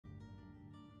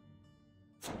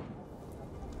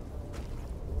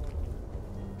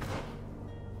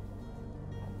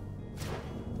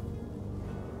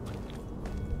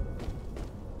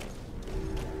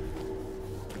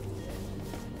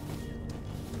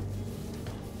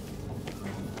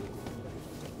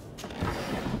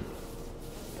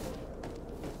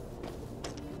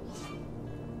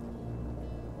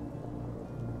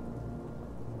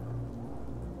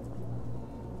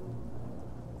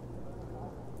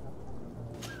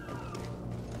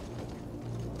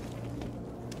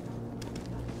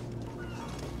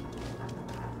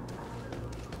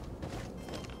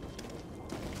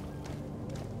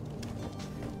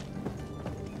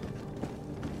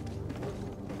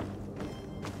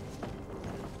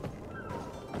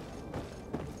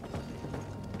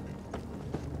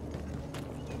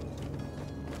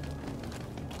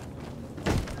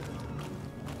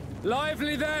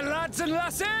Lively there, lads and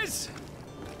lasses!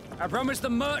 I promised the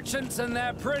merchants and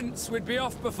their prince we'd be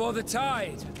off before the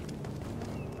tide.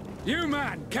 You,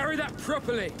 man, carry that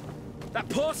properly. That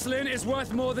porcelain is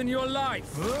worth more than your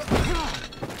life.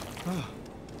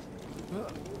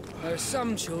 There are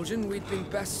some children we'd think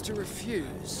best to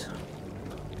refuse.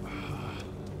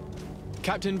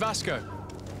 Captain Vasco.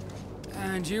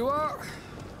 And you are?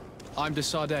 I'm de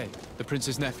Sardet, the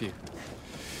prince's nephew.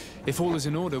 If all is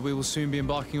in order, we will soon be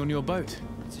embarking on your boat.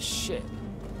 It's a ship,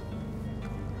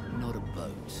 not a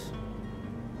boat.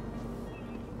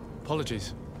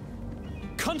 Apologies.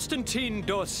 Constantine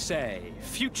d'Orsay,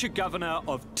 future governor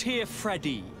of Tir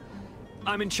Freddy.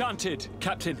 I'm enchanted,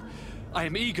 Captain. I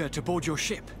am eager to board your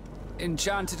ship.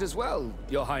 Enchanted as well,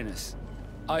 Your Highness.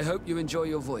 I hope you enjoy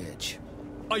your voyage.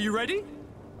 Are you ready?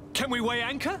 Can we weigh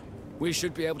anchor? We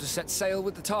should be able to set sail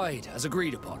with the tide, as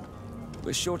agreed upon.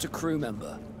 We're short a crew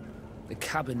member. The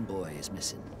cabin boy is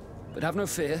missing. But have no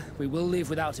fear, we will leave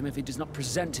without him if he does not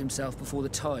present himself before the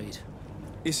tide.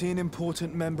 Is he an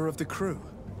important member of the crew?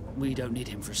 We don't need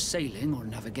him for sailing or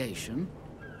navigation.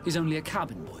 He's only a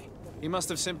cabin boy. He must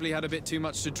have simply had a bit too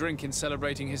much to drink in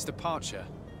celebrating his departure.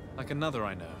 Like another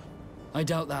I know. I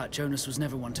doubt that. Jonas was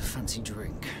never one to fancy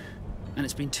drink. And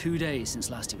it's been 2 days since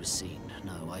last he was seen.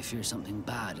 No, I fear something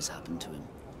bad has happened to him.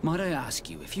 Might I ask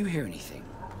you, if you hear anything,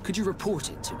 could you report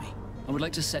it to me? I would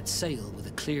like to set sail with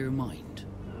a clear mind.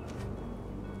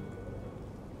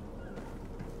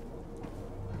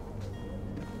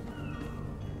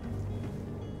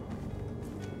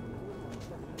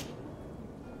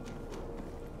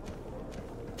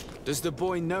 Does the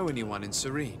boy know anyone in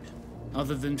Serene?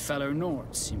 Other than fellow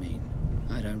Nords, you mean?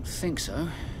 I don't think so,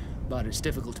 but it's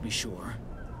difficult to be sure.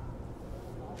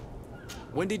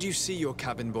 When did you see your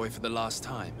cabin boy for the last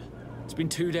time? It's been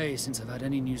 2 days since I've had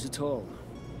any news at all.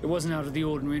 It wasn't out of the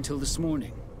ordinary until this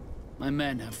morning. My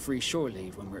men have free shore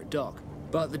leave when we're at dock.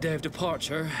 But the day of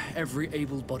departure, every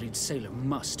able-bodied sailor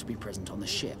must be present on the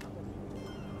ship.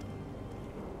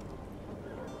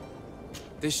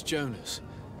 This Jonas,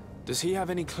 does he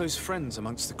have any close friends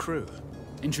amongst the crew?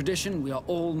 In tradition, we are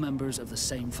all members of the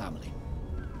same family.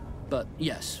 But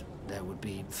yes, there would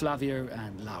be Flavio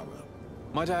and Lauro.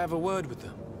 Might I have a word with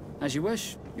them? As you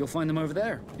wish. You'll find them over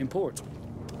there, in port.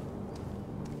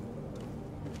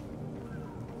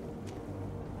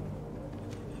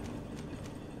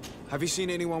 Have you seen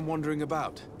anyone wandering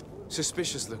about?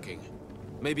 Suspicious looking.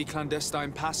 Maybe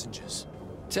clandestine passengers?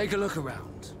 Take a look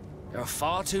around. There are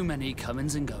far too many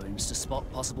comings and goings to spot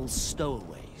possible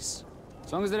stowaways.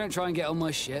 As long as they don't try and get on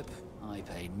my ship, I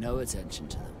pay no attention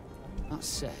to them. That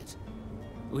said,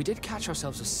 we did catch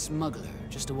ourselves a smuggler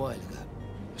just a while ago.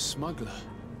 A smuggler?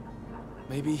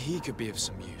 Maybe he could be of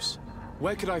some use.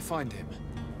 Where could I find him?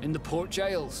 In the port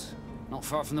jails, not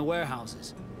far from the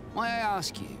warehouses. May I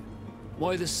ask you,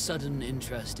 why the sudden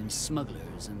interest in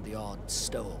smugglers and the odd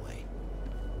stowaway?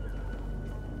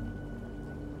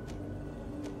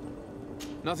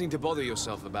 Nothing to bother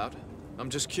yourself about. I'm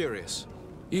just curious.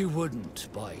 You wouldn't,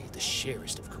 by the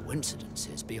sheerest of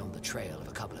coincidences, be on the trail of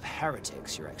a couple of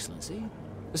heretics, Your Excellency.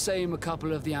 The same a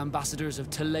couple of the ambassadors of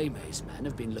Ptolemy's men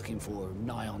have been looking for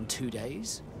nigh on 2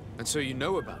 days. And so you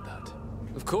know about that?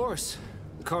 Of course.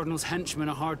 The Cardinal's henchmen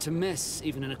are hard to miss,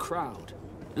 even in a crowd.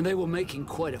 And they were making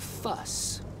quite a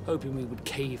fuss, hoping we would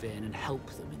cave in and help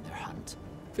them in their hunt.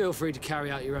 Feel free to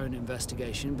carry out your own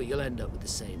investigation, but you'll end up with the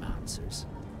same answers.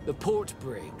 The port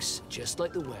brigs, just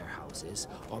like the warehouses,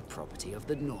 are property of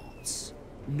the Nords.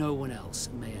 No one else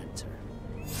may enter.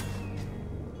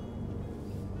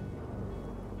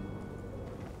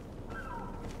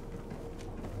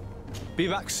 Be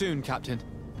back soon, Captain.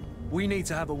 We need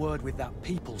to have a word with that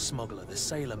people smuggler the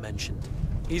sailor mentioned.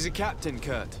 He's a captain,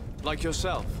 Kurt, like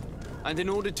yourself. And in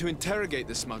order to interrogate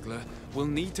the smuggler, we'll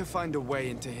need to find a way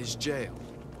into his jail.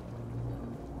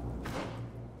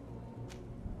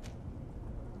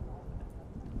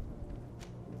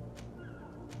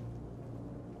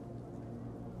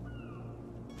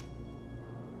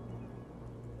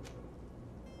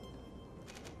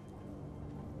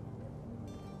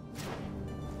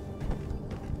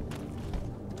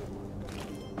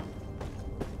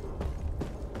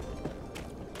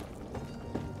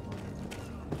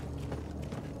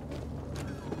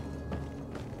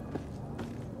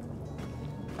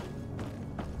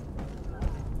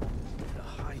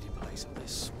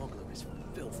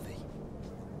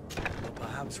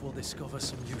 Perhaps we'll discover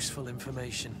some useful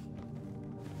information.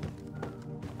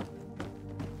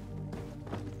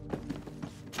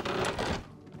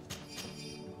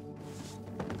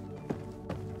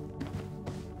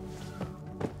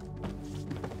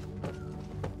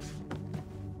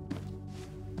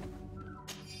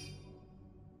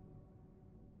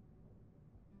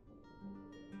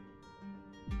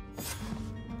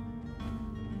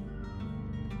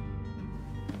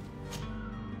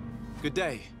 Good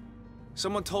day.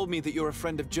 Someone told me that you're a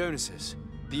friend of Jonas's,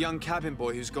 the young cabin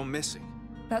boy who's gone missing.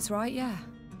 That's right, yeah.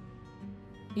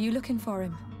 Are you looking for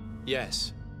him?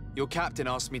 Yes. Your captain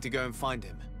asked me to go and find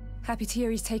him. Happy to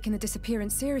hear he's taken the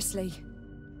disappearance seriously.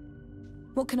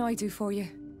 What can I do for you?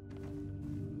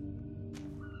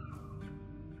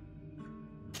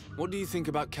 What do you think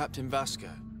about Captain Vasco?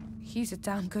 He's a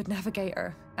damn good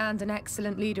navigator, and an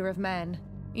excellent leader of men.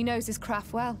 He knows his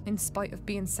craft well, in spite of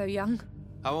being so young.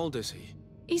 How old is he?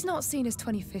 He's not seen his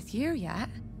 25th year yet.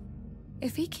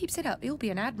 If he keeps it up, he'll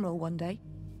be an admiral one day.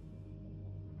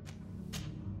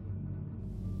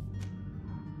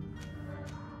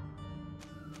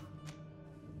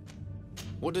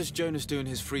 What does Jonas do in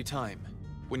his free time,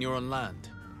 when you're on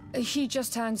land? He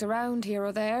just hangs around here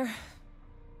or there.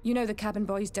 You know the cabin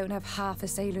boys don't have half a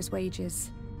sailor's wages.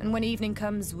 And when evening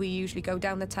comes, we usually go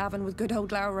down the tavern with good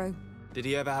old Lauro. Did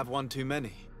he ever have one too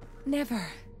many? Never.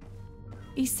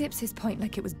 He sips his pint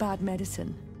like it was bad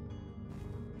medicine.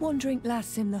 One drink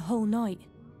lasts him the whole night.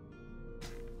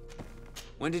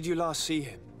 When did you last see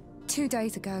him? 2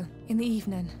 days ago, in the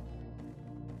evening.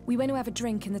 We went to have a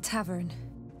drink in the tavern.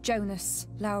 Jonas,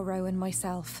 Lauro, and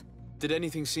myself. Did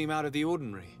anything seem out of the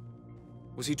ordinary?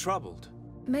 Was he troubled?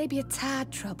 Maybe a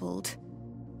tad troubled.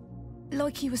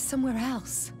 Like he was somewhere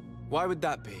else. Why would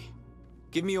that be?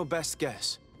 Give me your best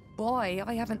guess. Boy,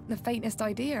 I haven't the faintest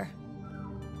idea.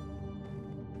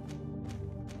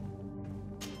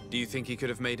 Do you think he could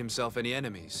have made himself any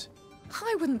enemies?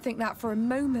 I wouldn't think that for a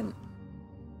moment.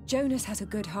 Jonas has a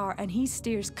good heart and he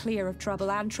steers clear of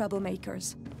trouble and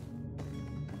troublemakers.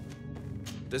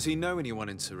 Does he know anyone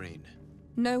in Serene?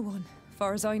 No one,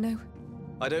 far as I know.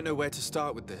 I don't know where to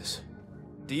start with this.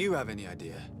 Do you have any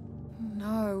idea?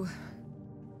 No.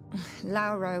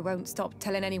 Lauro won't stop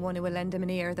telling anyone who will lend him an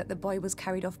ear that the boy was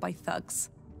carried off by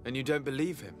thugs. And you don't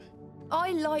believe him?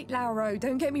 I like Lauro,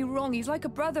 don't get me wrong, he's like a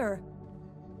brother.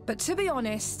 But to be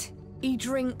honest, he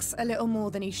drinks a little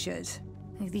more than he should.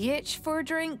 The itch for a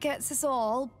drink gets us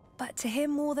all, but to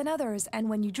him more than others, and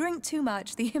when you drink too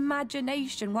much, the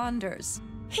imagination wanders.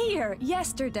 Here,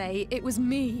 yesterday, it was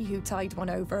me who tied one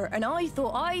over, and I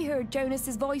thought I heard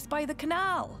Jonas's voice by the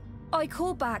canal. I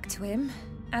called back to him,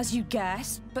 as you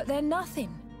guessed, but then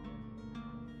nothing.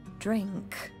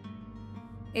 Drink.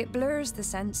 It blurs the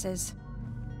senses.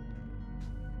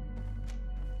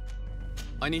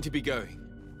 I need to be going.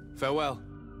 Farewell.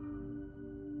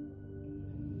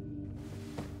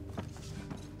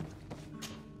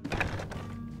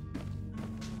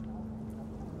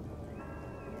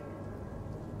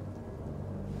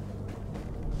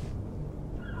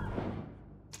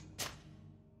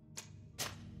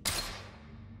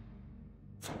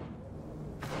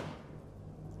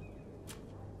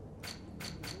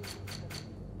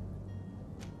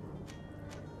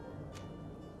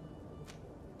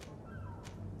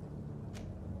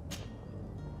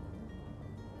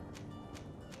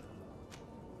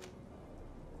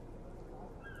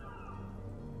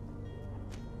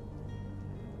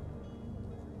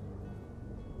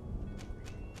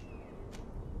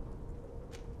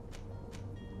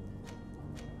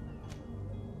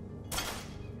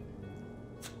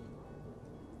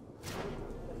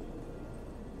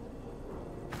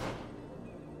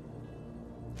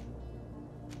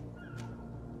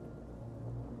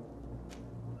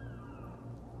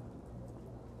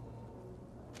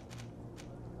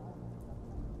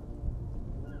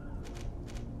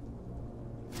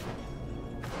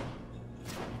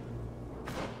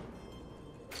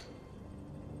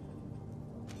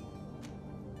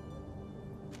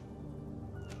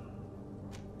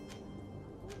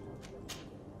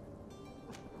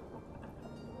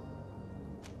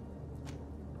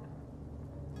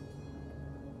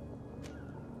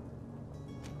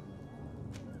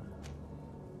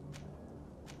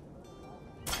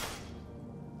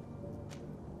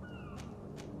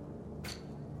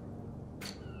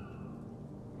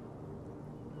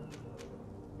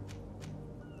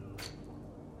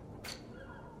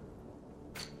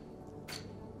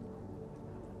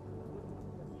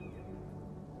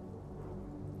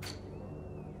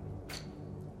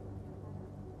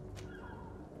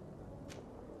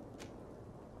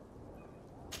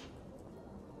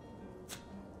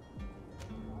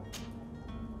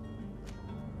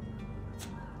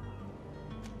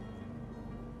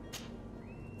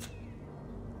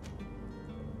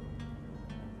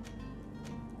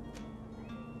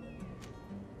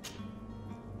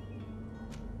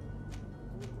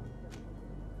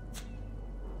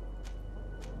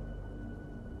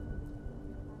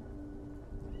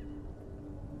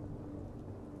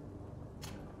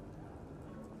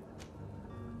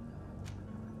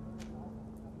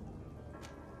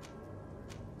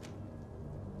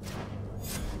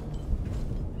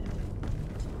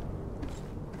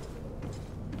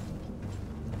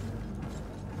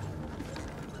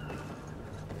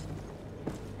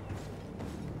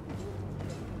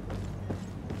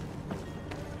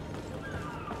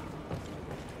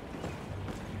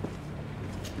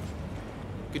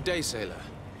 Good day, sailor.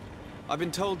 I've been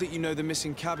told that you know the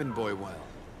missing cabin boy well.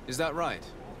 Is that right?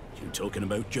 You talking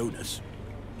about Jonas?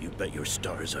 You bet your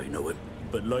stars I know him.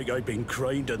 But like I've been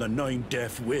crying to the 9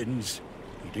 deaf winds,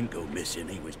 he didn't go missing,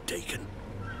 he was taken.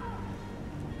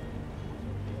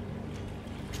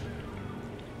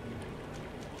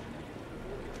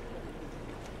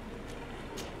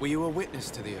 Were you a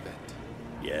witness to the event?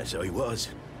 Yes, I was.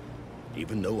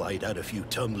 Even though I'd had a few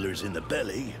tumblers in the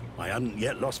belly, I hadn't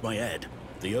yet lost my head.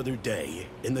 The other day,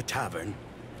 in the tavern,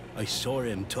 I saw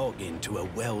him talking to a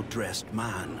well-dressed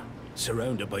man,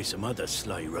 surrounded by some other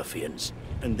sly ruffians.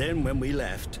 And then when we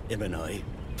left, him and I,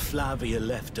 Flavia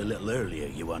left a little earlier,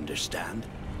 you understand?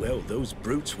 Well, those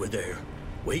brutes were there,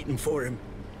 waiting for him.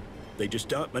 They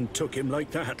just up and took him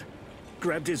like that.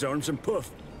 Grabbed his arms and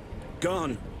poof,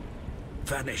 gone.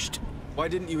 Vanished. Why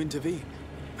didn't you intervene?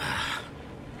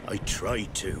 I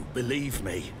tried to, believe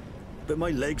me. But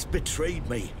my legs betrayed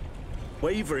me.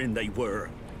 Wavering they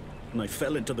were. And I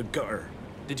fell into the gutter.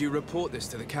 Did you report this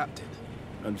to the captain?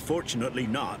 Unfortunately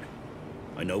not.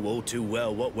 I know all too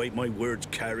well what weight my words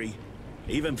carry.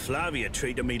 Even Flavia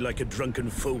treated me like a drunken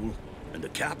fool. And the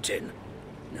captain?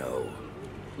 No,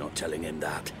 not telling him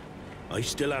that. I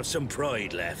still have some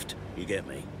pride left, you get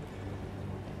me?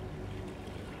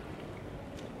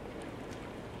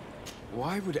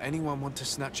 Why would anyone want to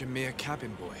snatch a mere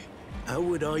cabin boy? How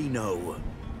would I know?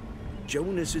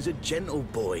 Jonas is a gentle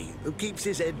boy who keeps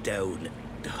his head down.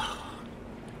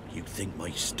 You think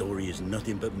my story is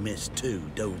nothing but mist too,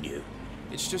 don't you?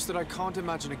 It's just that I can't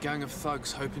imagine a gang of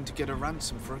thugs hoping to get a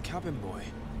ransom for a cabin boy.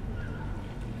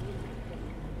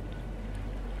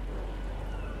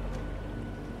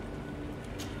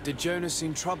 Did Jonas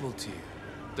seem troubled to you,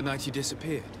 the night he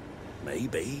disappeared?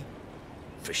 Maybe.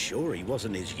 For sure he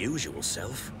wasn't his usual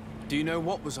self. Do you know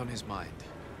what was on his mind?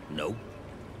 No.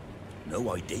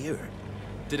 No idea.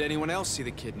 Did anyone else see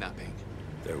the kidnapping?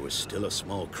 There was still a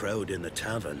small crowd in the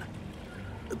tavern.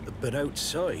 But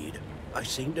outside, I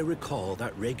seem to recall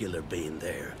that regular being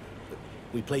there.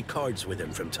 We play cards with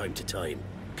him from time to time.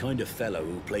 Kind of fellow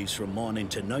who plays from morning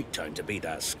to night time to be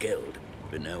that skilled.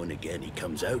 But now and again he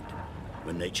comes out.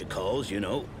 When nature calls, you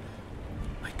know.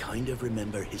 I kind of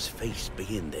remember his face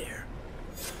being there.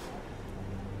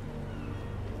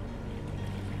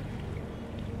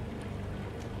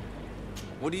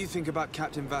 What do you think about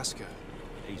Captain Vasco?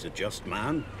 He's a just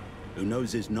man who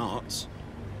knows his knots.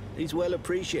 He's well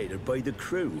appreciated by the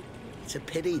crew. It's a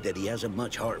pity that he hasn't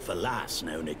much heart for laughs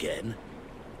now and again.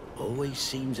 Always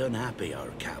seems unhappy, our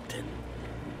captain.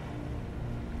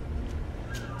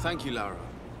 Thank you, Lauro.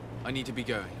 I need to be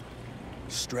going.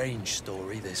 Strange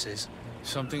story, this is.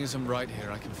 Something isn't right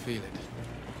here, I can feel it.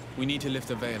 We need to lift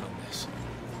the veil on this.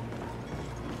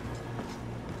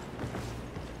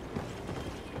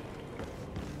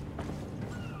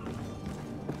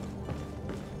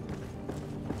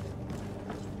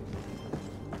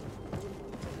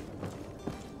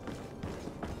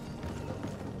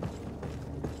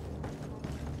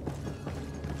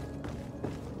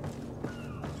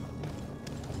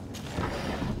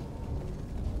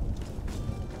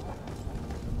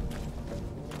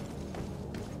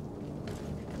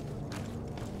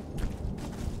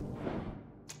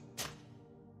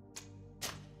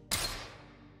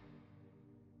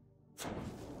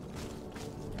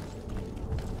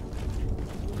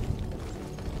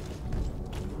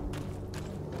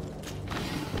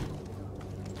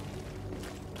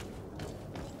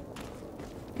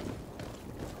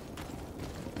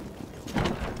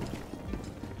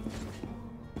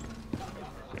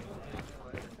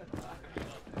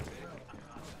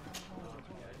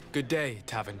 Good day,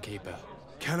 tavern keeper.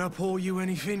 Can I pour you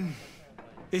anything?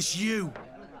 It's you.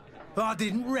 I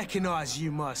didn't recognize you,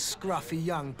 my scruffy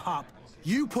young pup.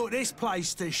 You put this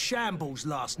place to shambles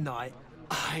last night.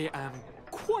 I am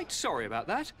quite sorry about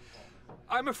that.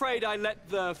 I'm afraid I let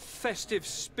the festive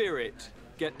spirit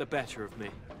get the better of me.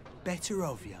 Better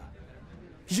of you.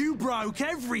 You broke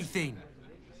everything.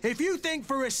 If you think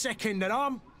for a second that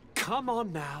I'm... Come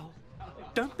on now.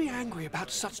 Don't be angry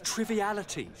about such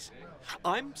trivialities.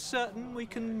 I'm certain we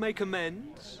can make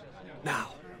amends.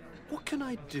 Now, what can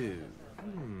I do?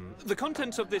 The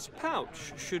contents of this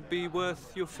pouch should be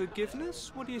worth your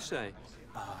forgiveness. What do you say?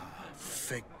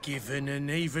 Forgiven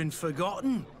and even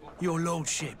forgotten, your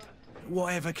lordship.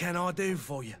 Whatever can I do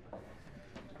for you?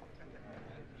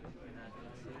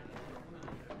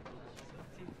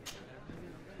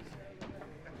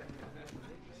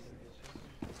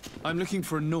 I'm looking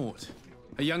for a Naut.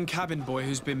 A young cabin boy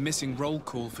who's been missing roll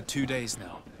call for 2 days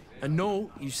now. A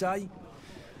Naut, you say?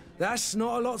 That's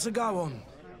not a lot to go on.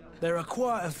 There are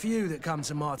quite a few that come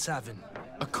to my tavern.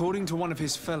 According to one of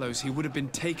his fellows, he would have been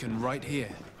taken right here.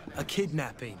 A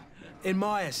kidnapping. In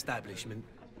my establishment.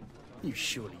 You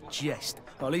surely jest.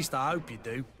 Or at least I hope you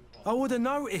do. I would have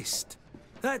noticed.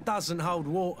 That doesn't hold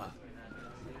water.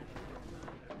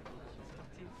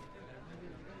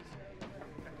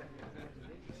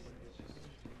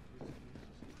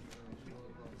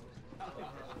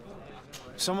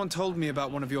 Someone told me about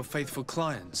one of your faithful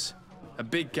clients. A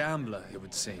big gambler, it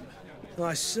would seem.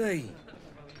 I see.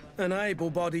 An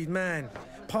able-bodied man.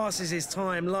 Passes his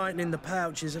time lightening the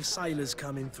pouches of sailors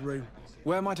coming through.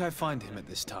 Where might I find him at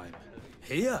this time?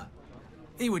 Here?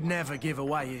 He would never give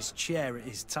away his chair at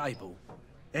his table.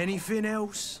 Anything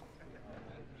else?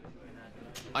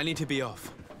 I need to be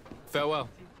off. Farewell.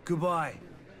 Goodbye.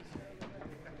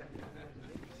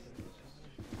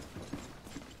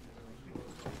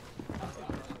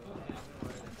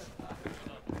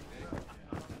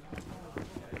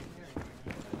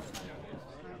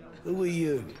 Who are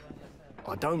you?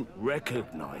 I don't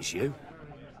recognize you.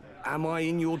 Am I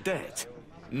in your debt?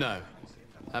 No.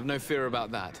 Have no fear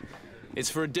about that. It's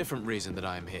for a different reason that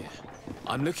I am here.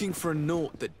 I'm looking for a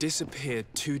Naut that disappeared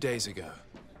 2 days ago,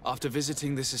 after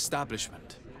visiting this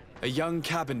establishment. A young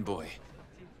cabin boy.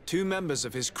 2 members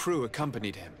of his crew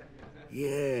accompanied him.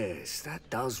 Yes, that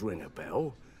does ring a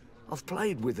bell. I've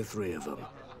played with the 3 of them.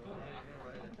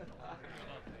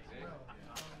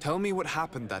 Tell me what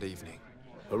happened that evening.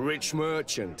 A rich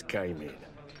merchant came in,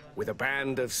 with a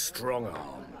band of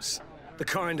strong-arms. The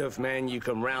kind of men you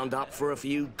can round up for a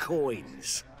few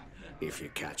coins, if you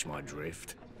catch my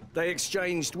drift. They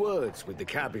exchanged words with the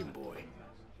cabin boy.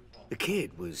 The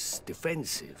kid was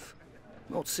defensive,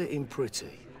 not sitting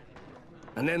pretty.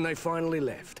 And then they finally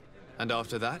left. And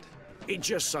after that? It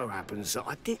just so happens that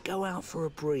I did go out for a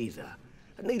breather.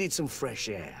 I needed some fresh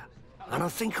air. And I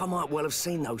think I might well have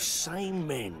seen those same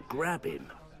men grab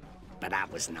him. But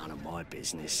that was none of my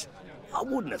business. I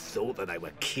wouldn't have thought that they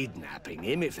were kidnapping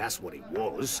him if that's what it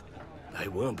was. They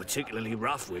weren't particularly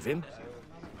rough with him.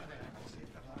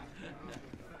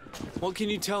 What can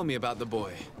you tell me about the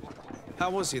boy? How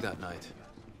was he that night?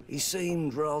 He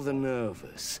seemed rather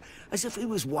nervous, as if he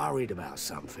was worried about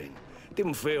something.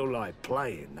 Didn't feel like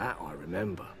playing, that I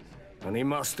remember. And he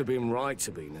must have been right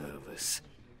to be nervous,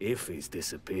 if he's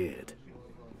disappeared.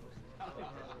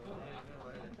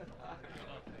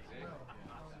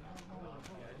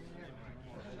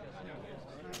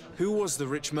 Who was the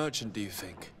rich merchant, do you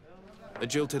think? A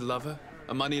jilted lover?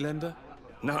 A moneylender?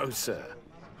 No, sir.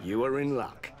 You are in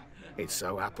luck. It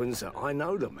so happens that I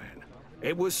know the man.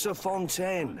 It was Sir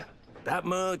Fontaine, that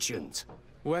merchant.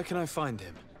 Where can I find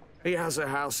him? He has a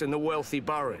house in the wealthy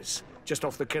boroughs, just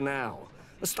off the canal.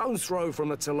 A stone's throw from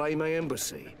the Theleme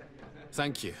embassy.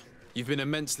 Thank you. You've been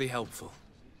immensely helpful.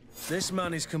 This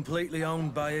man is completely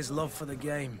owned by his love for the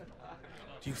game.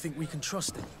 Do you think we can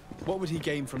trust him? What would he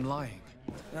gain from lying?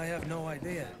 I have no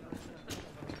idea.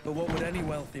 But what would any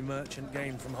wealthy merchant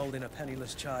gain from holding a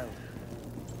penniless child?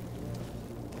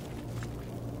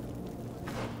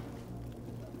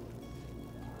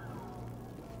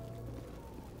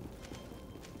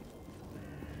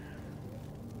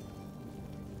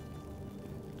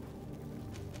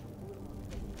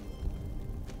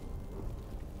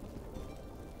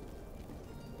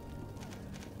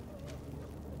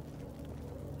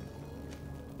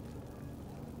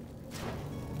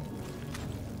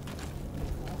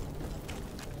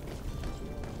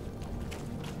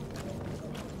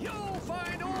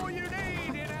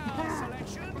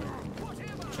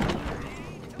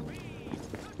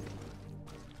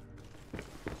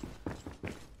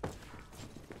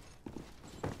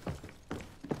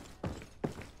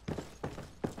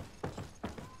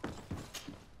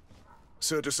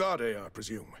 Sir de Sardet, I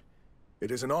presume.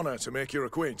 It is an honor to make your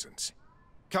acquaintance.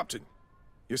 Captain,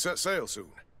 you set sail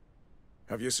soon.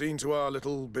 Have you seen to our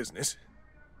little business?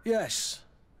 Yes.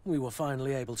 We were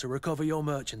finally able to recover your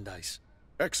merchandise.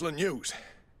 Excellent news.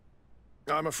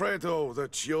 I'm afraid, though,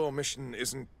 that your mission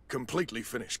isn't completely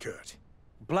finished, Kurt.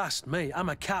 Blast me, I'm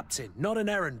a captain, not an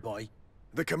errand boy.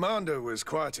 The commander was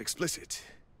quite explicit.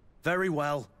 Very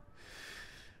well.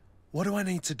 What do I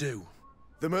need to do?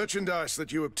 The merchandise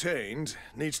that you obtained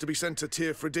needs to be sent to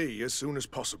Tier 4D as soon as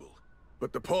possible.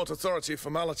 But the Port Authority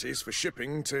formalities for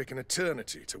shipping take an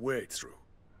eternity to wade through.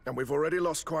 And we've already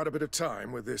lost quite a bit of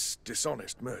time with this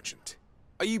dishonest merchant.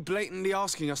 Are you blatantly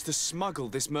asking us to smuggle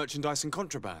this merchandise and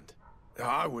contraband?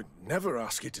 I would never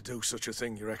ask you to do such a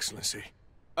thing, Your Excellency.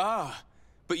 Ah,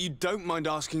 but you don't mind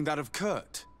asking that of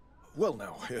Kurt? Well,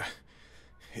 now,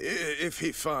 if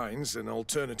he finds an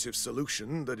alternative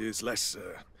solution that is less,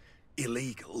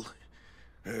 illegal,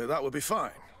 that would be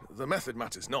fine. The method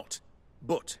matters not.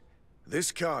 But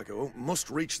this cargo must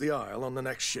reach the Isle on the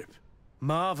next ship.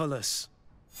 Marvelous.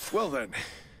 Well then,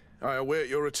 I await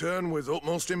your return with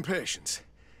utmost impatience.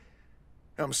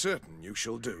 I'm certain you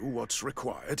shall do what's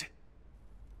required.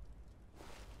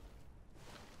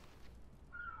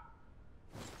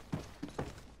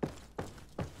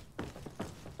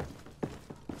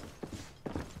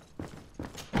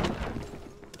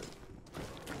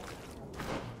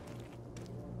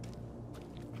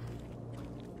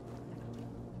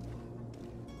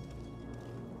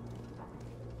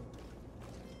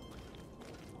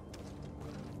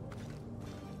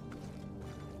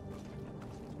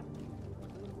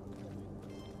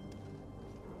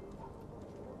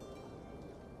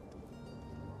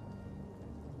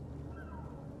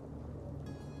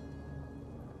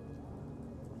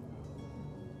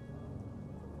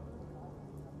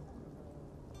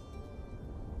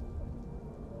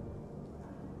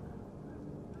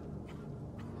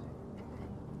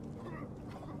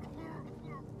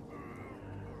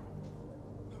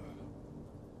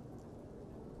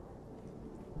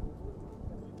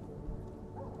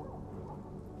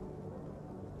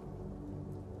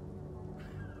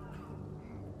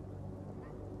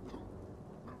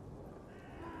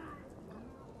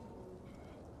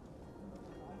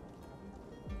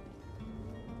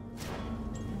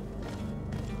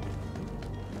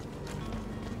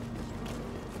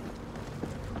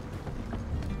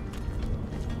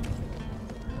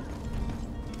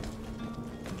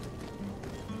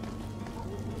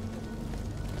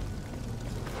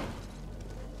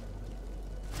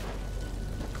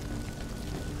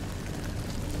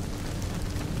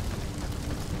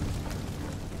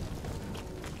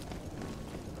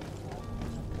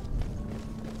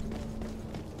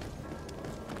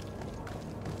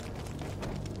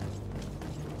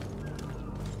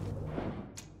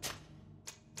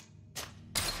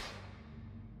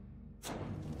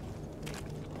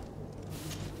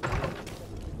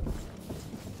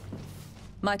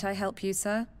 Might I help you,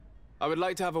 sir? I would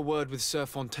like to have a word with Sir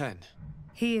Fontaine.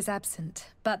 He is absent,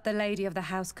 but the lady of the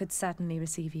house could certainly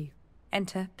receive you.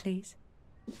 Enter, please.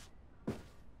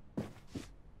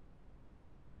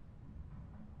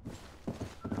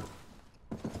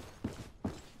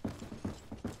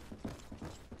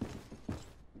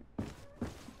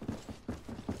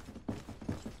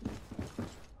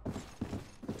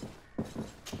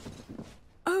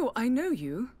 Oh, I know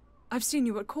you. I've seen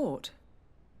you at court.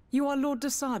 You are Lord de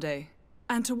Sade,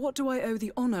 and to what do I owe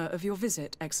the honor of your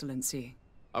visit, Excellency?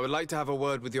 I would like to have a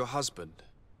word with your husband.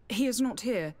 He is not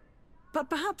here, but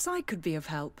perhaps I could be of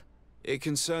help. It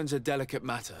concerns a delicate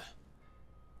matter.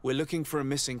 We're looking for a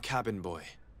missing cabin boy.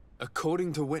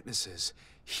 According to witnesses,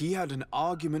 he had an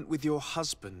argument with your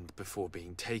husband before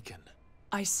being taken.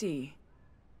 I see.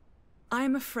 I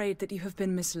am afraid that you have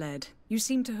been misled. You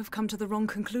seem to have come to the wrong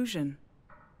conclusion.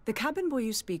 The cabin boy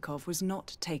you speak of was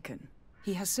not taken.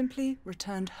 He has simply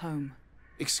returned home.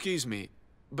 Excuse me,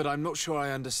 but I'm not sure I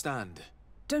understand.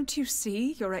 Don't you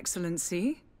see, Your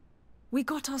Excellency? We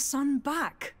got our son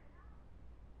back.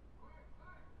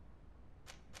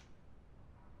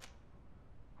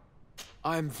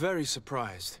 I am very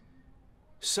surprised.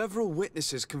 Several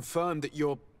witnesses confirmed that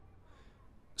your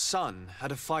son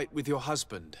had a fight with your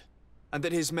husband, and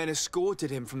that his men escorted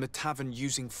him from the tavern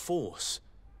using force.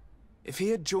 If he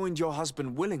had joined your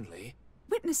husband willingly...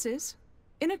 Witnesses?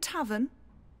 In a tavern?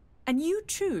 And you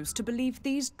choose to believe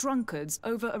these drunkards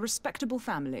over a respectable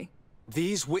family?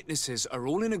 These witnesses are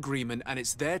all in agreement, and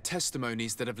it's their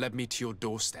testimonies that have led me to your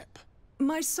doorstep.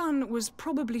 My son was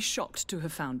probably shocked to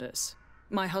have found us.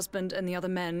 My husband and the other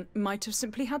men might have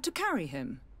simply had to carry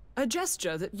him. A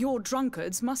gesture that your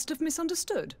drunkards must have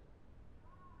misunderstood.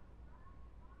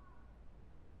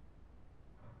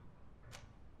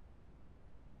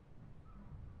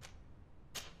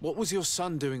 What was your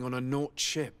son doing on a Naut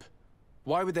ship?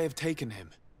 Why would they have taken him?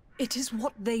 It is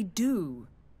what they do.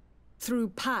 Through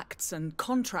pacts and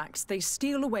contracts, they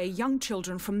steal away young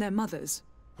children from their mothers.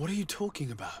 What are you talking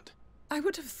about? I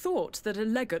would have thought that a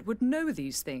legate would know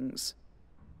these things.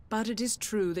 But it is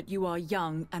true that you are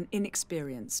young and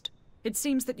inexperienced. It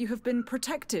seems that you have been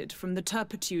protected from the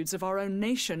turpitudes of our own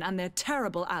nation and their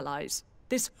terrible allies.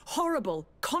 This horrible,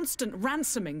 constant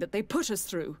ransoming that they put us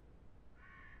through.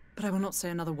 But I will not say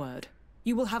another word.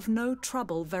 You will have no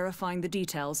trouble verifying the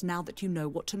details now that you know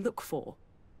what to look for.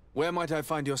 Where might I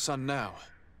find your son now?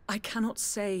 I cannot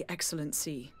say,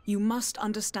 Excellency. You must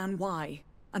understand why.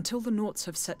 Until the Nauts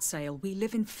have set sail, we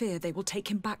live in fear they will take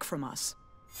him back from us.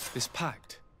 This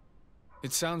pact?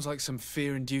 It sounds like some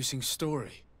fear-inducing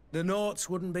story. The Nauts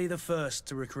wouldn't be the first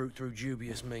to recruit through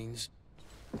dubious means.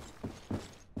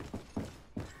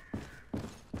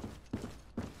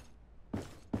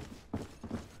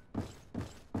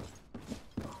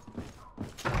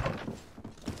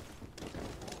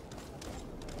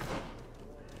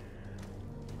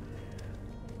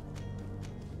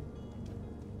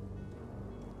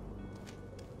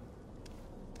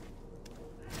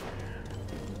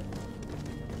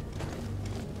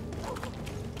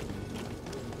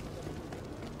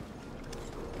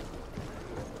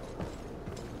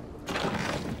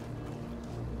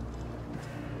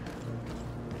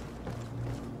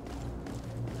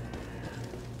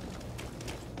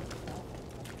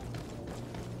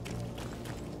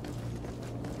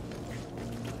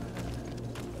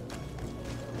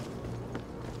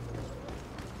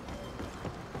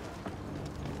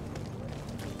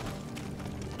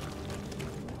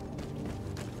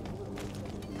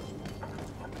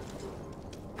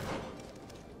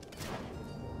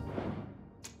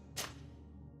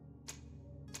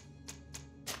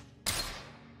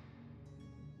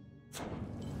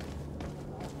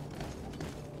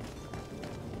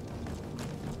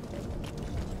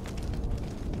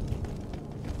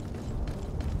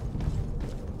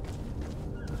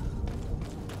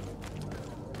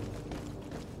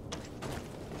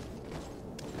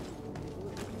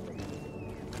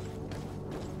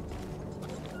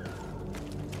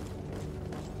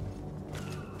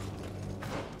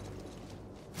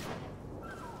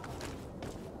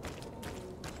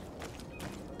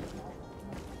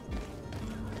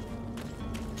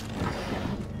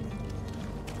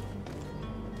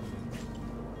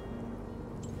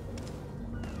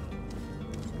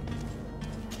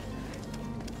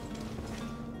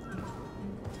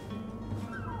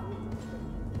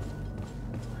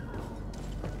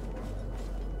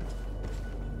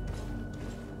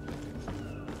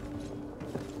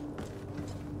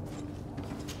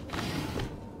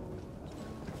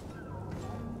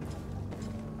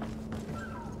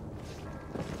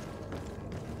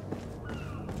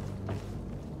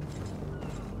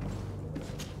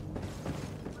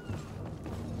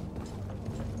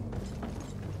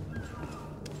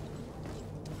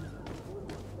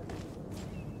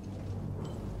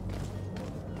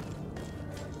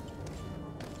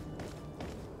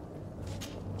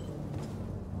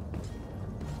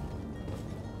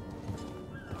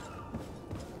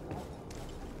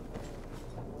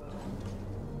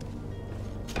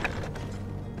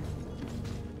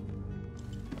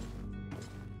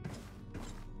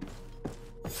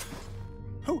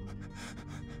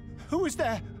 was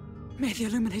there? May the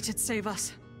Illuminated save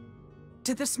us.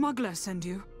 Did the smuggler send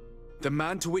you? The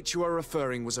man to which you are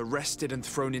referring was arrested and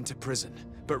thrown into prison,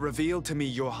 but revealed to me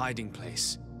your hiding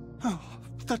place. Oh,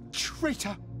 the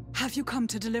traitor! Have you come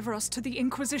to deliver us to the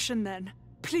Inquisition, then?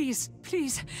 Please,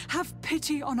 please, have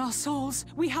pity on our souls.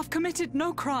 We have committed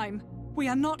no crime. We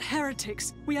are not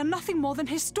heretics. We are nothing more than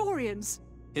historians.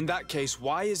 In that case,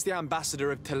 why is the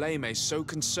ambassador of Thélème so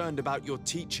concerned about your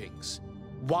teachings?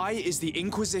 Why is the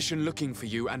Inquisition looking for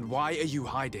you, and why are you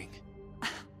hiding?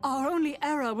 Our only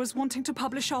error was wanting to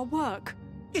publish our work.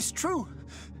 It's true.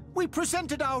 We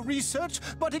presented our research,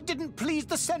 but it didn't please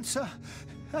the censor.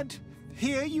 And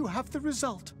here you have the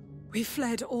result. We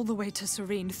fled all the way to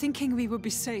Serene, thinking we would be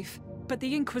safe. But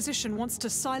the Inquisition wants to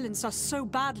silence us so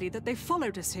badly that they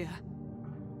followed us here.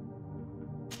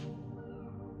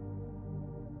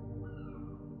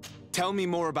 Tell me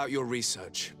more about your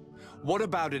research. What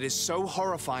about it is so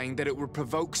horrifying that it would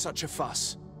provoke such a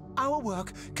fuss? Our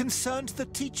work concerned the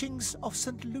teachings of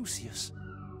St. Lucius.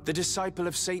 The disciple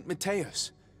of Saint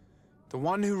Matthias. The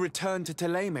one who returned to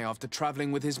Thélème after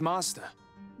traveling with his master.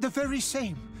 The very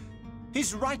same.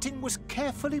 His writing was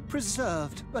carefully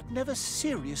preserved, but never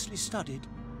seriously studied.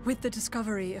 With the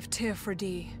discovery of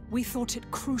Teofredi, we thought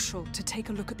it crucial to take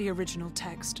a look at the original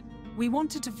text. We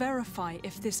wanted to verify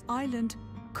if this island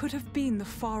could have been the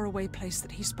faraway place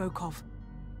that he spoke of.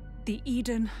 The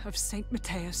Eden of Saint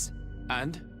Matthias.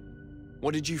 And?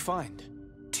 What did you find?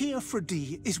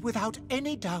 Teofredi is without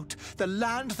any doubt the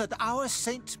land that our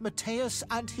Saint Matthias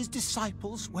and his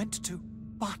disciples went to.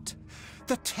 But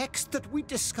the text that we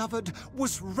discovered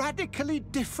was radically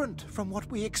different from what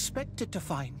we expected to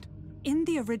find. In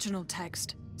the original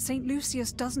text, St.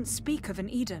 Lucius doesn't speak of an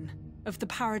Eden, of the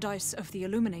paradise of the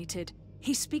Illuminated.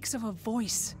 He speaks of a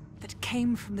voice that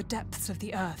came from the depths of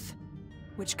the earth,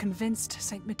 which convinced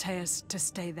St. Matthias to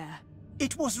stay there.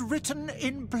 It was written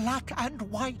in black and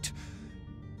white,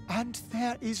 and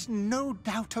there is no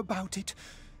doubt about it.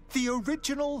 The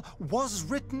original was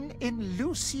written in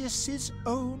Lucius's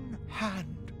own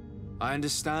hand. I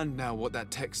understand now what that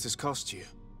text has cost you.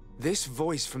 This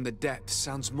voice from the depths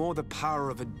sounds more the power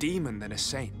of a demon than a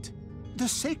saint. The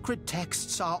sacred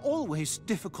texts are always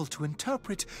difficult to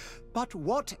interpret, but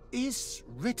what is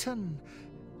written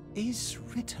is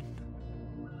written.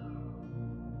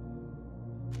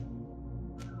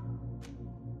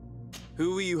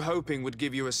 Who were you hoping would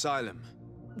give you asylum?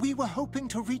 We were hoping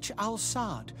to reach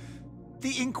Al-Sad.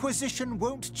 The Inquisition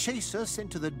won't chase us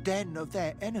into the den of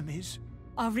their enemies.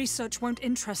 Our research won't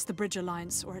interest the Bridge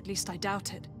Alliance, or at least I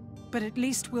doubt it. But at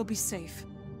least we'll be safe.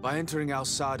 By entering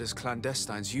Al-Sad as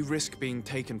clandestines, you risk being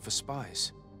taken for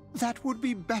spies. That would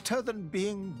be better than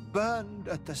being burned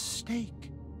at the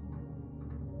stake.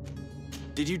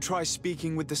 Did you try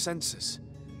speaking with the censors?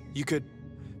 You could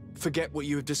forget what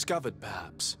you have discovered,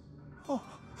 perhaps. Oh,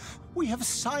 we have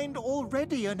signed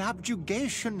already an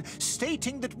abjugation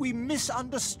stating that we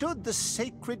misunderstood the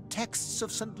sacred texts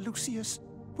of St. Lucius.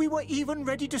 We were even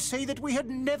ready to say that we had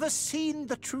never seen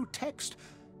the true text,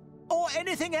 or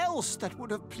anything else that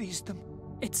would have pleased them.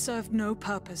 It served no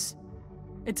purpose.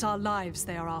 It's our lives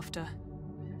they are after.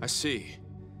 I see.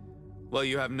 Well,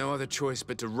 you have no other choice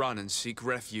but to run and seek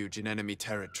refuge in enemy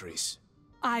territories.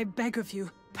 I beg of you,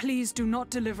 please do not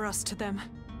deliver us to them.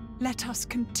 Let us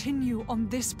continue on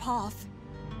this path.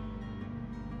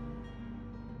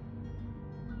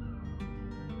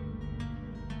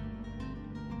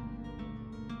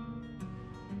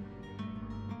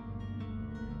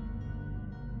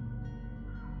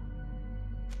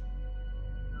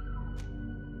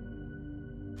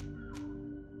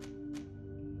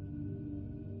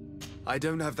 I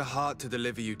don't have the heart to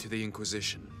deliver you to the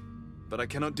Inquisition, but I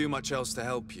cannot do much else to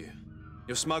help you.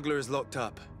 Your smuggler is locked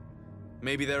up.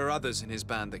 Maybe there are others in his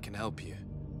band that can help you.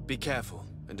 Be careful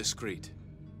and discreet,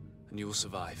 and you will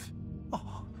survive.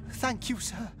 Oh, thank you,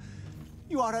 sir.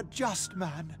 You are a just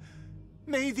man.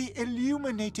 May the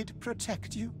Illuminated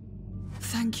protect you.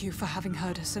 Thank you for having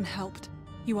heard us and helped.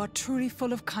 You are truly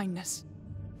full of kindness.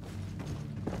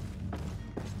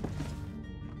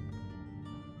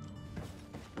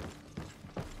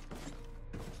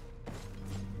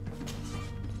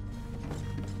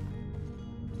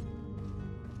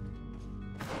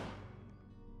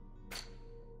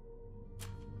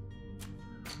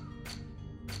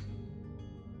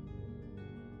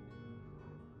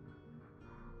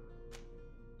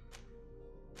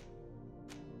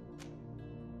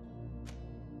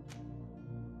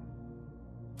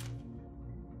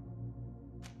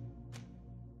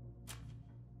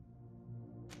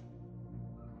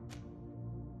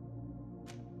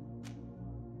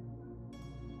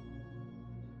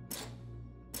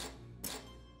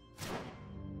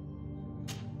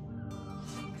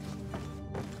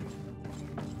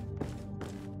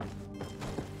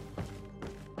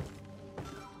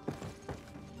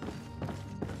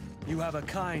 You have a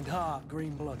kind heart,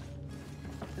 Greenblood.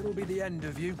 It'll be the end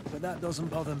of you, but that doesn't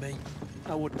bother me.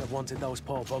 I wouldn't have wanted those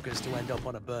poor buggers to end up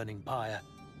on a burning pyre.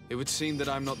 It would seem that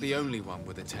I'm not the only one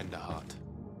with a tender heart.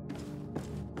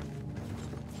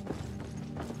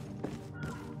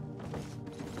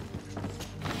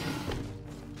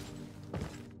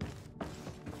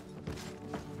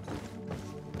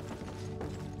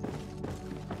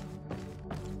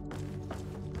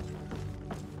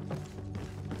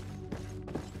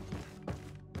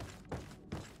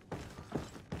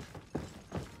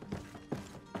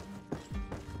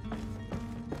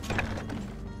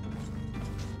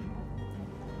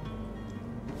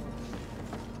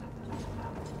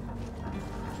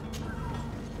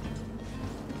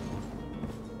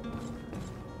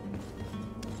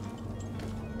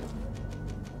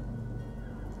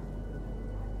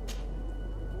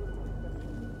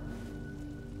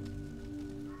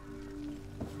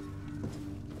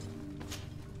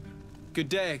 Good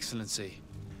day, Excellency.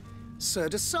 Sir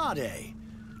de Sardet,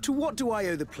 to what do I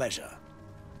owe the pleasure?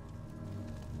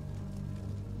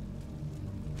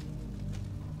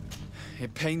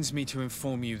 It pains me to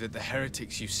inform you that the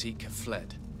heretics you seek have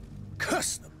fled.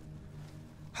 Curse them!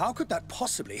 How could that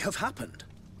possibly have happened?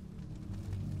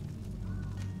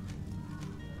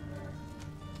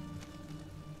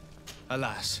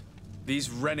 Alas, these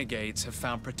renegades have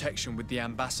found protection with the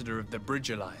ambassador of the Bridge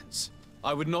Alliance.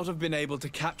 I would not have been able to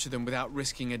capture them without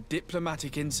risking a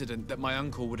diplomatic incident that my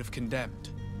uncle would have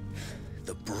condemned.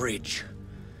 The bridge.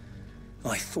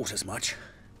 I thought as much.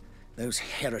 Those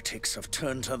heretics have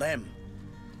turned to them.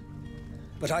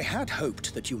 But I had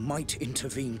hoped that you might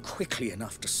intervene quickly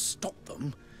enough to stop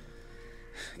them.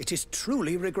 It is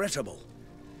truly regrettable.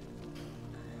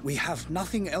 We have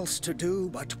nothing else to do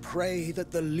but pray that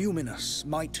the Luminous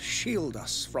might shield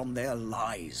us from their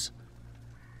lies.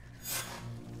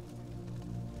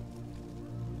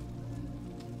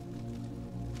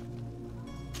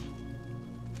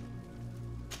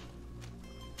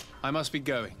 I must be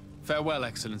going. Farewell,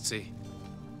 Excellency.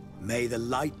 May the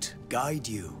light guide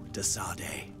you, de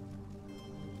Sardet.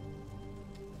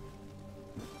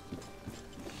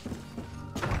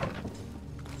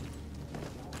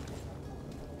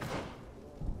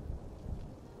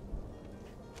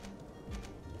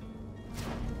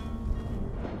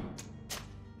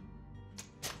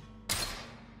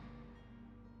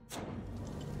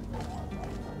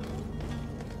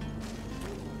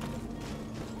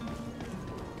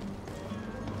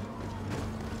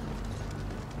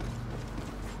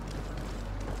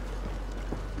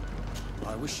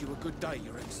 I wish you a good day,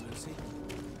 Your Excellency.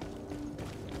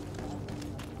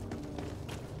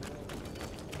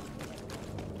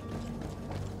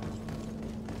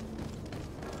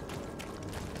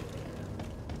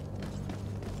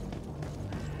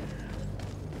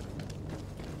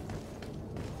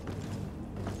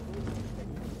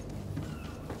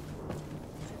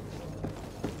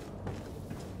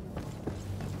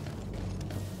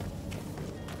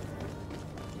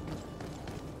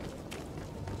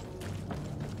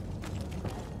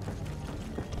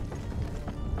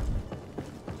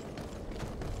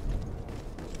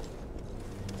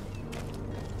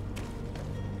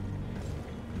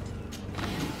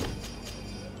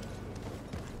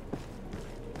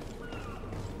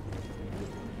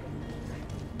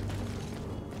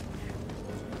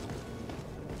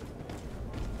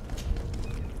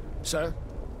 Sir?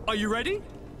 Are you ready?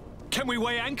 Can we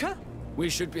weigh anchor? We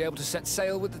should be able to set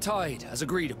sail with the tide, as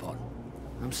agreed upon.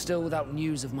 I'm still without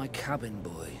news of my cabin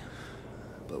boy,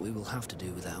 but we will have to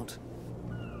do without.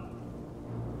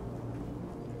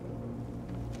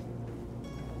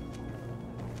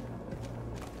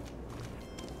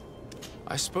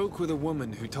 I spoke with a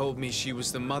woman who told me she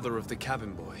was the mother of the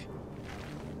cabin boy.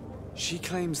 She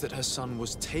claims that her son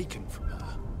was taken from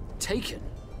her. Taken?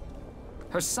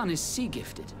 Her son is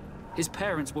sea-gifted. His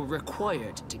parents were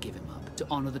required to give him up to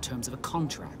honor the terms of a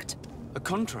contract. A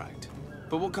contract?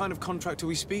 But what kind of contract are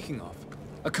we speaking of?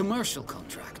 A commercial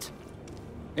contract.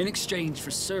 In exchange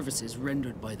for services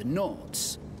rendered by the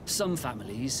Nauts, some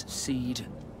families cede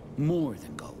more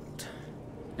than gold.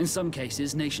 In some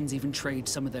cases, nations even trade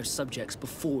some of their subjects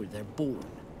before they're born.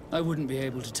 I wouldn't be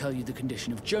able to tell you the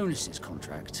condition of Jonas's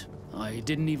contract. I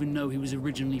didn't even know he was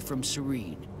originally from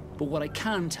Serene. But what I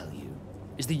can tell you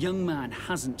is the young man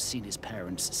hasn't seen his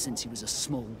parents since he was a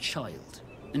small child.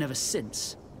 And ever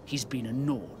since, he's been a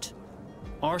Naut.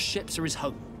 Our ships are his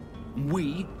home. And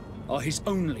we are his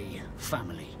only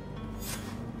family.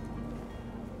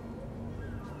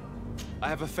 I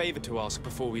have a favor to ask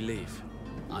before we leave.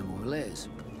 I'm all ears.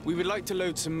 We would like to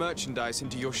load some merchandise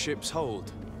into your ship's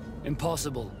hold.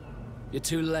 Impossible. You're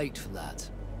too late for that.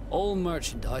 All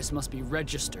merchandise must be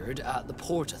registered at the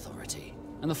Port Authority,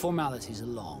 and the formalities are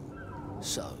long.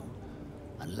 So,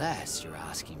 unless you're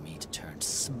asking me to turn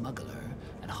smuggler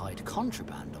and hide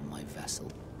contraband on my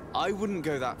vessel... I wouldn't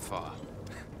go that far.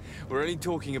 We're only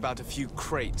talking about a few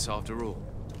crates after all.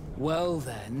 Well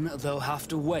then, they'll have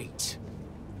to wait.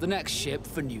 The next ship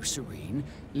for New Serene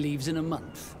leaves in a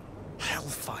month.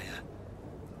 Hellfire.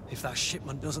 If that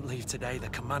shipment doesn't leave today, the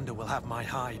commander will have my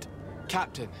hide.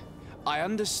 Captain, I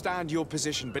understand your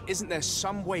position, but isn't there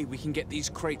some way we can get these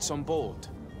crates on board?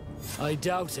 I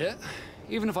doubt it.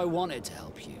 Even if I wanted to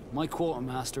help you, my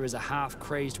quartermaster is a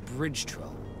half-crazed bridge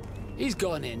troll. He's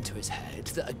gotten into his head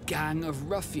that a gang of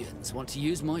ruffians want to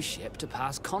use my ship to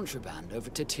pass contraband over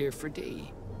to Tier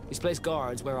 4D. He's placed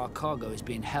guards where our cargo is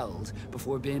being held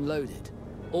before being loaded.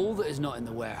 All that is not in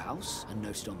the warehouse, and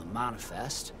noted on the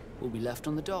manifest, will be left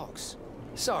on the docks.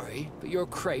 Sorry, but your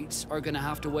crates are gonna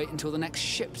have to wait until the next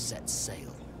ship sets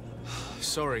sail.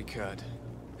 Sorry, Kurt.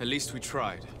 At least we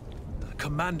tried. The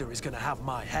commander is gonna have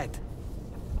my head.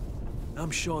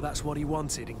 I'm sure that's what he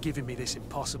wanted in giving me this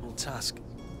impossible task.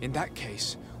 In that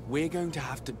case, we're going to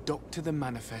have to dock to the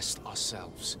manifest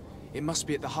ourselves. It must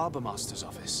be at the Harbour Master's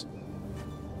office.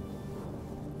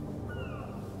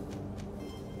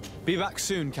 Be back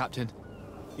soon, Captain.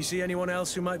 You see anyone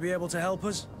else who might be able to help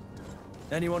us?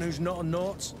 Anyone who's not a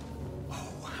Naut?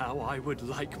 Oh, how I would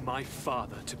like my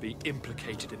father to be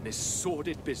implicated in this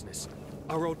sordid business.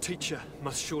 Our old teacher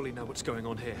must surely know what's going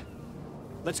on here.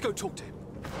 Let's go talk to him.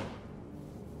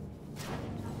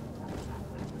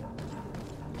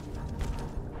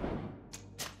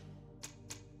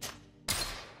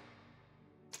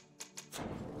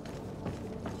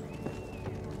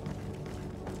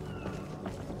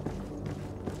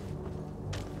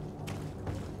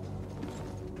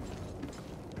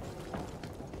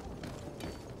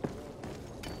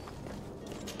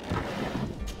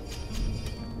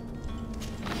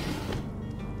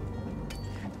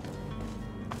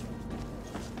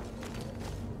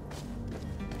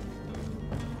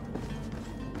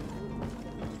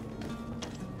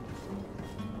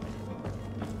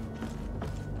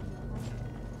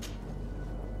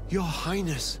 Your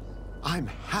Highness, I'm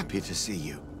happy to see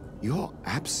you. Your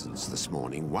absence this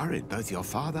morning worried both your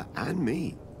father and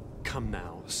me. Come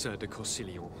now, Sir de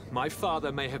Corsillon. My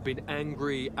father may have been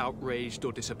angry, outraged,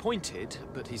 or disappointed,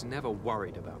 but he's never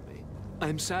worried about me. I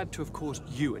am sad to have caused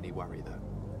you any worry, though.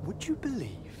 Would you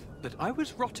believe that I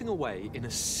was rotting away in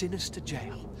a sinister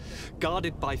jail,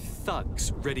 guarded by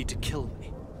thugs ready to kill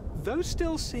me? Though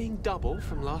still seeing double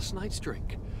from last night's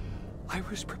drink, I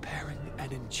was preparing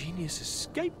an ingenious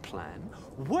escape plan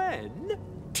when...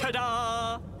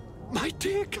 ta-da! My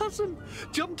dear cousin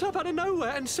jumped up out of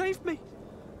nowhere and saved me.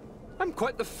 I'm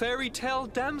quite the fairy tale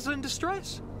damsel in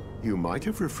distress. You might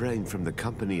have refrained from the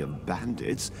company of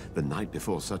bandits the night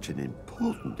before such an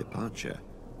important departure.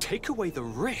 Take away the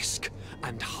risk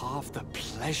and halve the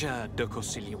pleasure, de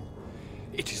Corsillon.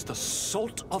 It is the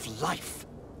salt of life.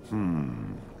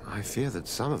 I fear that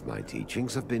some of my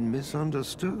teachings have been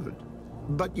misunderstood.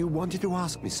 But you wanted to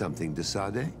ask me something, de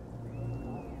Sade?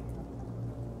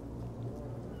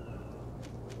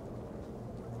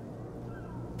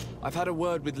 I've had a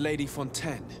word with Lady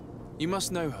Fontaine. You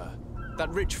must know her. That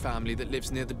rich family that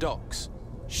lives near the docks.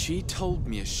 She told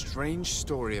me a strange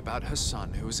story about her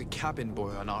son who was a cabin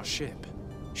boy on our ship.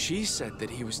 She said that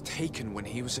he was taken when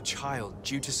he was a child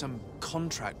due to some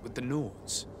contract with the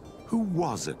Nords. Who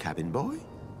was a cabin boy?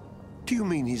 Do you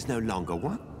mean he's no longer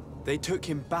one? They took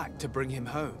him back to bring him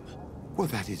home. Well,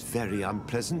 that is very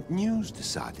unpleasant news, de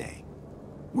Sade.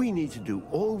 We need to do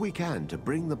all we can to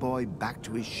bring the boy back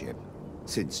to his ship.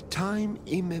 Since time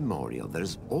immemorial,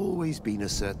 there's always been a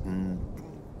certain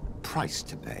price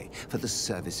to pay for the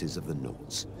services of the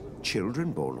Nords.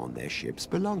 Children born on their ships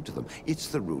belong to them. It's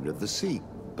the rule of the sea.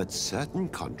 But certain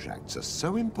contracts are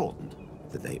so important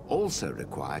that they also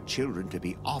require children to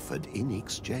be offered in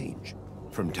exchange.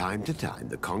 From time to time,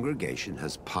 the congregation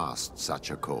has passed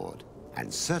such accord,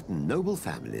 and certain noble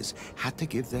families had to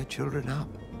give their children up.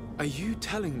 Are you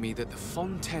telling me that the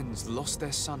Fontaines lost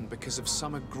their son because of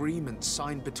some agreement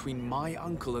signed between my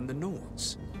uncle and the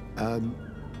Nords?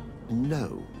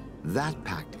 No. That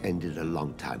pact ended a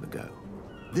long time ago.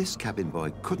 This cabin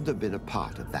boy couldn't have been a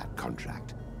part of that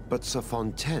contract. But Sir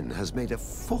Fontaine has made a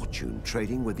fortune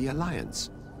trading with the Alliance,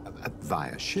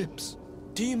 via ships.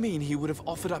 Do you mean he would have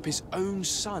offered up his own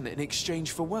son in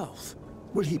exchange for wealth?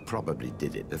 Well, he probably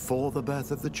did it before the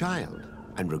birth of the child,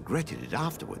 and regretted it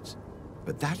afterwards.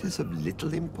 But that is of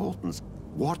little importance.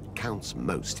 What counts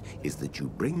most is that you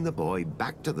bring the boy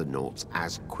back to the Nords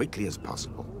as quickly as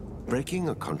possible. Breaking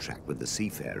a contract with the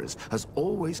seafarers has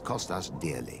always cost us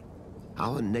dearly.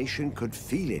 our nation could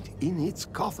feel it in its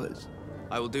coffers.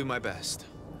 I will do my best.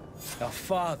 A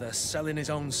father selling his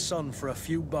own son for a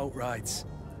few boat rides.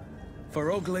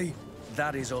 For ugly,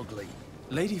 that is ugly.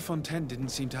 Lady Fontaine didn't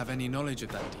seem to have any knowledge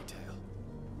of that detail.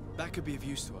 That could be of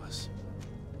use to us.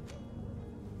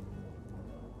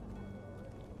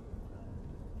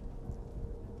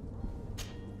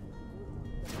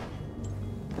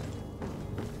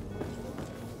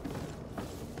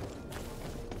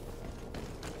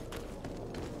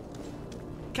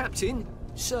 Captain,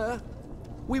 sir,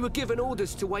 we were given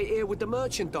orders to wait here with the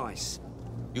merchandise.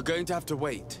 You're going to have to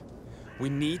wait. We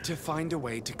need to find a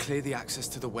way to clear the access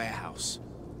to the warehouse.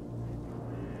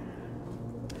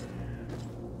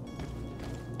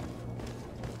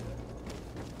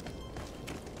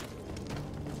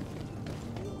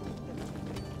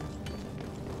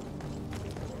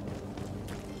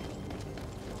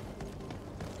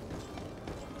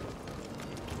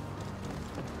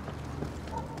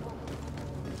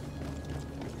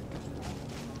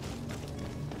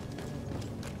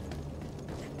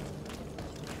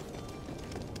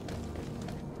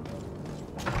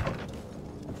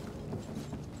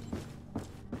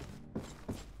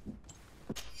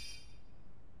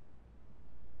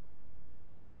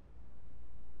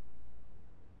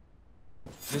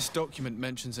 This document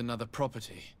mentions another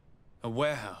property. A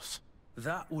warehouse.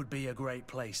 That would be a great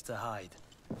place to hide.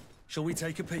 Shall we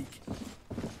take a peek?